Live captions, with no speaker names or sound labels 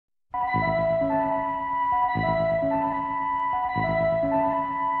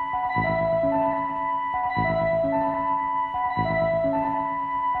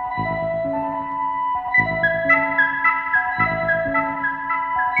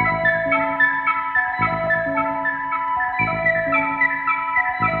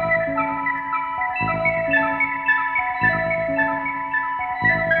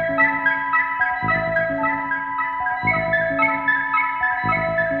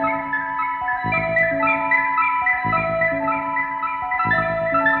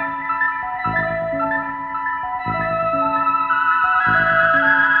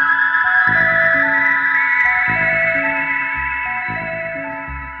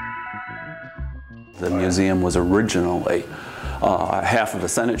The museum was originally half of the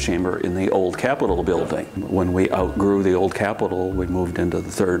Senate chamber in the old Capitol building. When we outgrew the old Capitol, we moved into the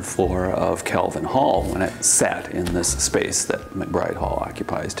third floor of Calvin Hall when it sat in this space that McBride Hall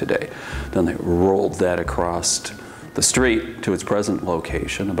occupies today. Then they rolled that across the street to its present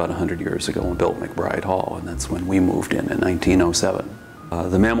location about 100 years ago and built McBride Hall, and that's when we moved in 1907.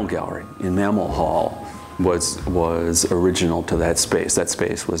 The Mammal Gallery in Mammal Hall was original to that space. That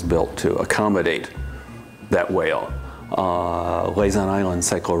space was built to accommodate that whale. Laysan Island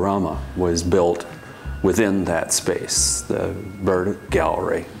Cyclorama was built within that space. The Bird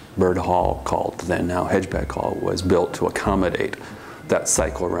Gallery, Bird Hall called then now Hedgebeck Hall, was built to accommodate that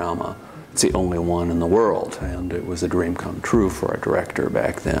cyclorama. It's the only one in the world, and it was a dream come true for a director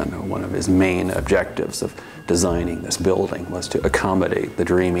back then. One of his main objectives of designing this building was to accommodate the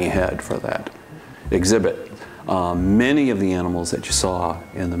dream he had for that exhibit. Many of the animals that you saw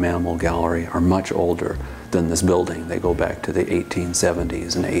in the Mammal Gallery are much older than this building. They go back to the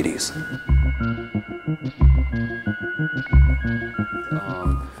 1870s and 80s.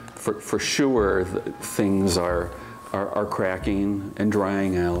 For sure, things are cracking and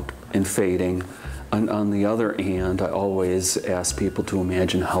drying out and fading. On the other hand, I always ask people to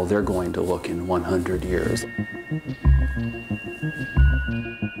imagine how they're going to look in 100 years.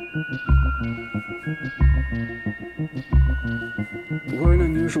 We're an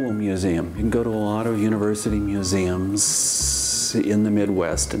unusual museum. You can go to a lot of university museums in the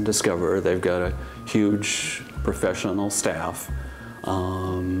Midwest and discover they've got a huge professional staff.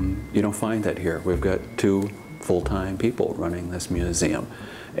 You don't find that here. We've got 2 full-time people running this museum.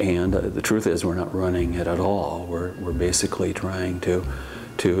 And the truth is we're not running it at all. We're basically trying to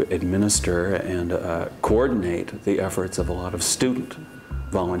administer and coordinate the efforts of a lot of student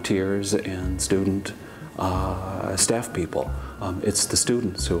volunteers and student staff people. It's the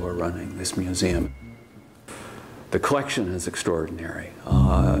students who are running this museum. The collection is extraordinary.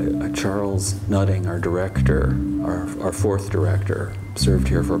 Charles Nutting, our director, our 4th director, served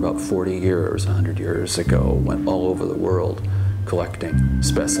here for about 40 years, 100 years ago, went all over the world collecting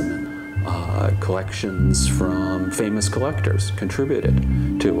specimen. Collections from famous collectors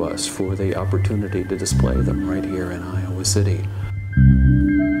contributed to us for the opportunity to display them right here in Iowa City.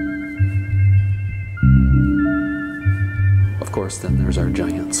 Of course, then there's our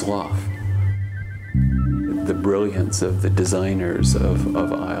giant sloth. The brilliance of the designers of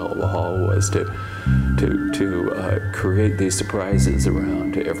Iowa Hall was to create these surprises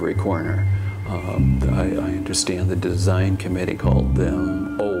around every corner. I understand the design committee called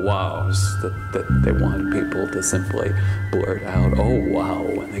them "oh wows," that they wanted people to simply blurt out "oh wow"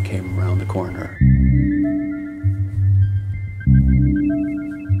 when they came around the corner.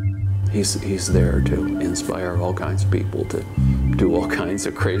 He's there to inspire all kinds of people to do all kinds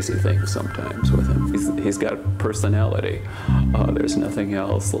of crazy things sometimes with him. He's got personality. There's nothing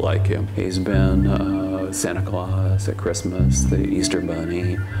else like him. He's been Santa Claus at Christmas, the Easter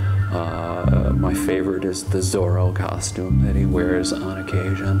Bunny. My favorite is the Zorro costume that he wears on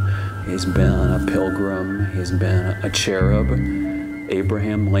occasion. He's been a pilgrim. He's been a cherub.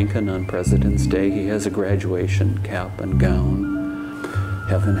 Abraham Lincoln on President's Day, he has a graduation cap and gown.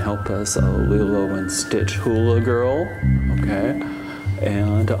 Heaven help us, a Lilo and Stitch hula girl, okay?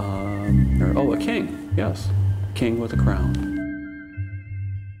 And, a king, yes, king with a crown.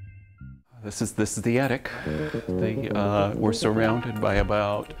 This is the attic. We're surrounded by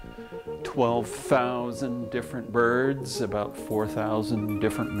about 12,000 different birds, about 4,000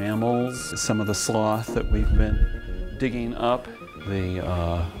 different mammals. Some of the sloth that we've been digging up,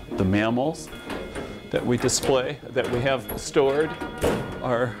 the mammals that we display, that we have stored,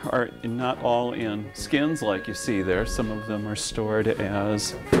 are not all in skins like you see there. Some of them are stored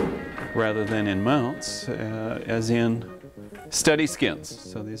as, rather than in mounts, as in steady skins.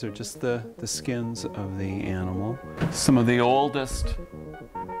 So these are just the skins of the animal. Some of the oldest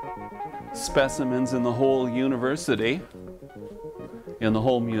specimens in the whole university, in the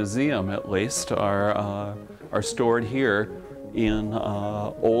whole museum at least, are stored here in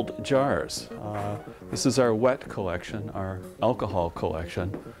old jars. This is our wet collection, our alcohol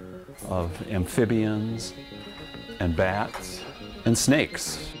collection of amphibians and bats and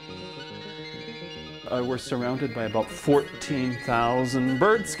snakes. We're surrounded by about 14,000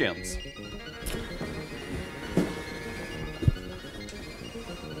 bird skins.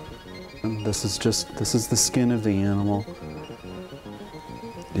 And this is the skin of the animal.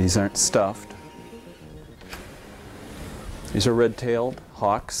 These aren't stuffed. These are red-tailed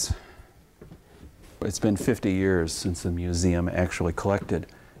hawks. It's been 50 years since the museum actually collected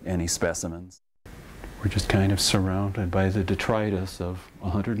any specimens. We're just kind of surrounded by the detritus of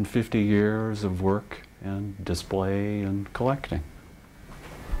 150 years of work and display and collecting.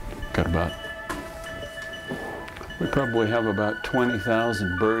 We probably have about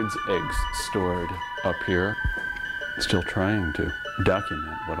 20,000 birds' eggs stored up here. Still trying to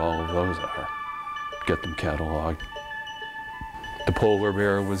document what all of those are, get them cataloged. The polar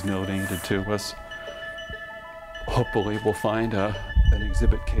bear was donated to us. Hopefully we'll find an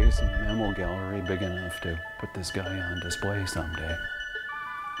exhibit case in the mammal gallery big enough to put this guy on display someday.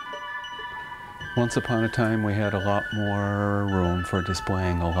 Once upon a time we had a lot more room for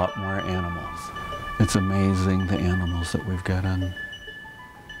displaying a lot more animals. It's amazing the animals that we've got on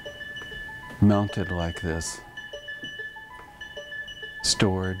mounted like this,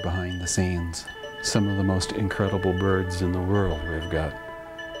 stored behind the scenes. Some of the most incredible birds in the world we've got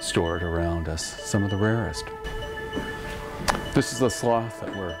stored around us, some of the rarest. This is the sloth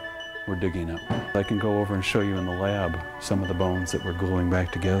that we're digging up. I can go over and show you in the lab some of the bones that we're gluing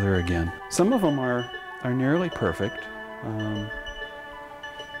back together again. Some of them are nearly perfect. Can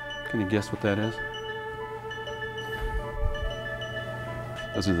you guess what that is?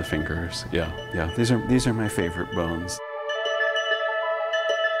 Those are the fingers. Yeah. These are my favorite bones.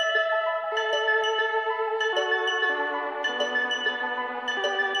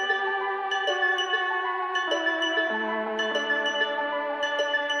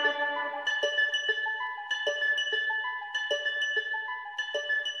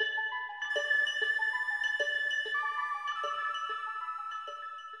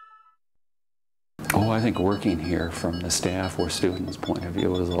 Oh, I think working here from the staff or students' point of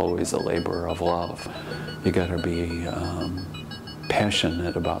view is always a labor of love. You got to be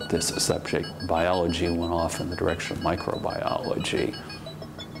passionate about this subject. Biology went off in the direction of microbiology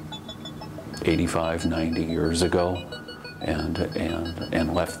 85, 90 years ago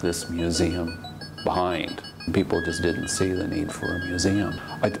and left this museum behind. People just didn't see the need for a museum.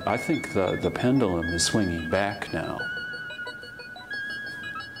 I think the pendulum is swinging back now.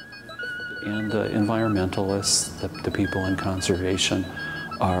 And the environmentalists, the people in conservation,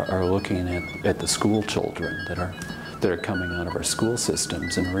 are looking at the school children that are coming out of our school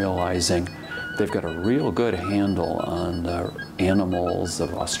systems and realizing they've got a real good handle on the animals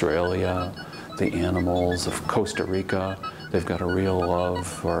of Australia, the animals of Costa Rica. They've got a real love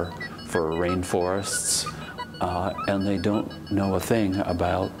for rainforests, and they don't know a thing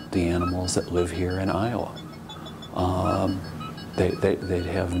about the animals that live here in Iowa. They'd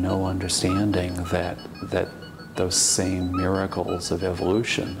have no understanding that those same miracles of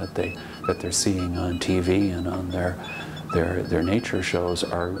evolution that they're seeing on TV and on their nature shows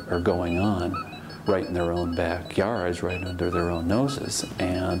are going on right in their own backyards, right under their own noses,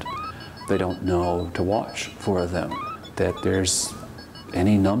 and they don't know to watch for them. That there's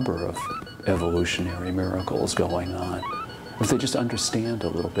any number of evolutionary miracles going on. If they just understand a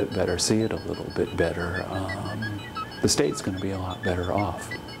little bit better, see it a little bit better, the state's going to be a lot better off.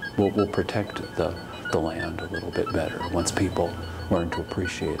 We'll protect the land a little bit better once people learn to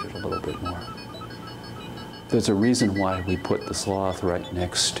appreciate it a little bit more. There's a reason why we put the sloth right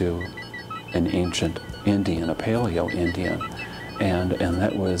next to an ancient Indian, a Paleo Indian, and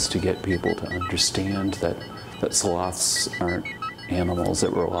that was to get people to understand that sloths aren't animals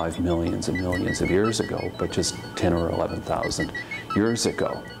that were alive millions and millions of years ago, but just 10 or 11,000 years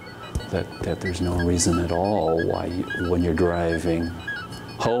ago. That there's no reason at all why when you're driving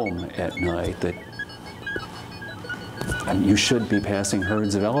home at night that you should be passing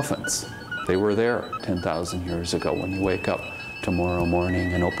herds of elephants. They were there 10,000 years ago. When you wake up tomorrow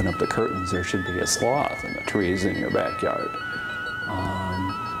morning and open up the curtains, there should be a sloth in the trees in your backyard.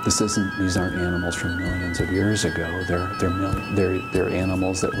 These aren't animals from millions of years ago. They're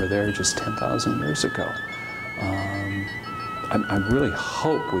animals that were there just 10,000 years ago. I really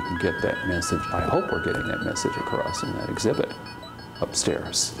hope we can get that message. I hope we're getting that message across in that exhibit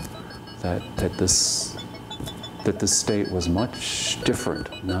upstairs. That this state was much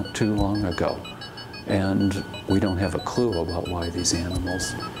different not too long ago, and we don't have a clue about why these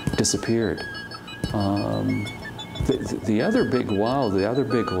animals disappeared. The other big wow, the other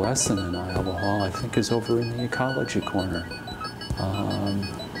big lesson in Iowa Hall, I think, is over in the ecology corner.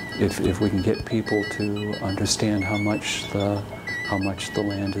 If we can get people to understand how much the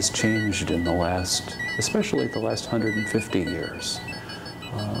land has changed in the last, especially the last 150 years.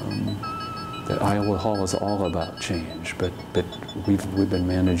 That Iowa Hall is all about change, but we've been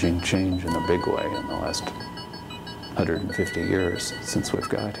managing change in a big way in the last 150 years since we've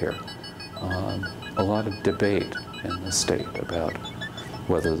got here. A lot of debate in the state about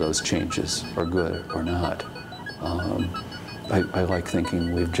whether those changes are good or not. I like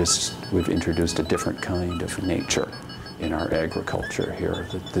thinking we've introduced a different kind of nature in our agriculture here.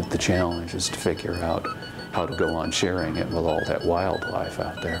 The challenge is to figure out how to go on sharing it with all that wildlife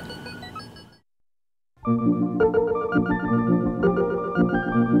out there.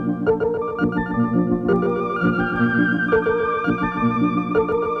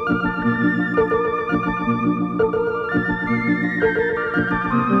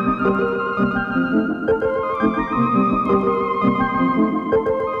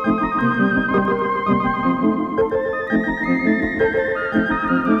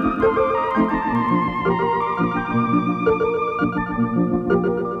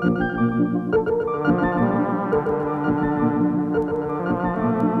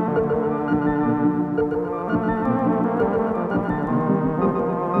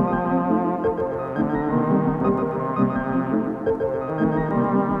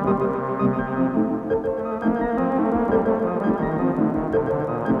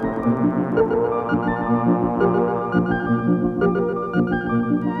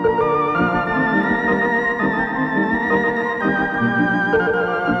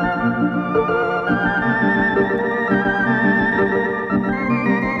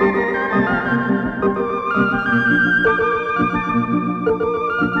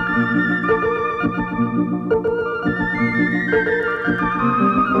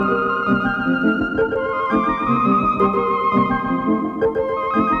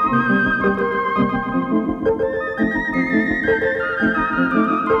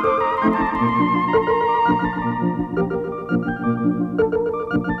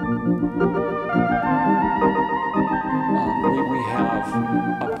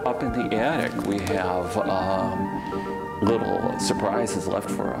 Up in the attic, we have little surprises left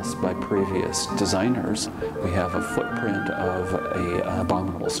for us by previous designers. We have a footprint of an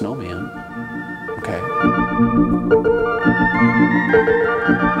abominable snowman. Okay.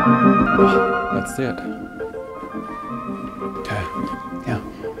 That's it. Okay. Yeah,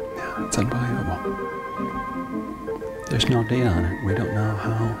 it's unbelievable. There's no date on it. We don't know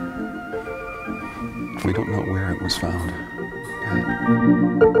how. We don't know where it was found.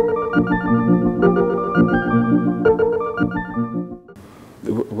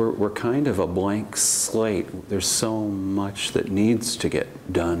 We're kind of a blank slate. There's so much that needs to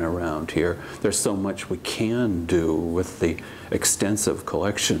get done around here. There's so much we can do with the extensive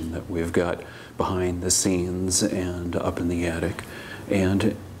collection that we've got behind the scenes and up in the attic.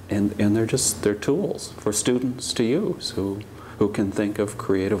 And they're tools for students to use who can think of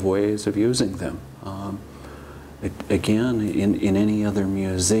creative ways of using them. Again, in any other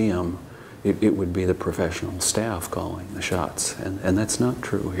museum, it would be the professional staff calling the shots, and that's not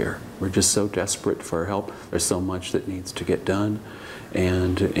true here. We're just so desperate for help. There's so much that needs to get done,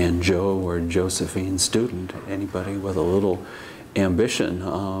 and Joe or Josephine's student, anybody with a little ambition,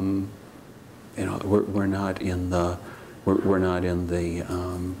 you know, we're not in the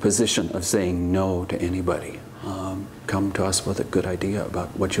position of saying no to anybody. Come to us with a good idea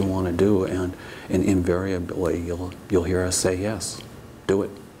about what you want to do, and invariably you'll hear us say yes. Do it.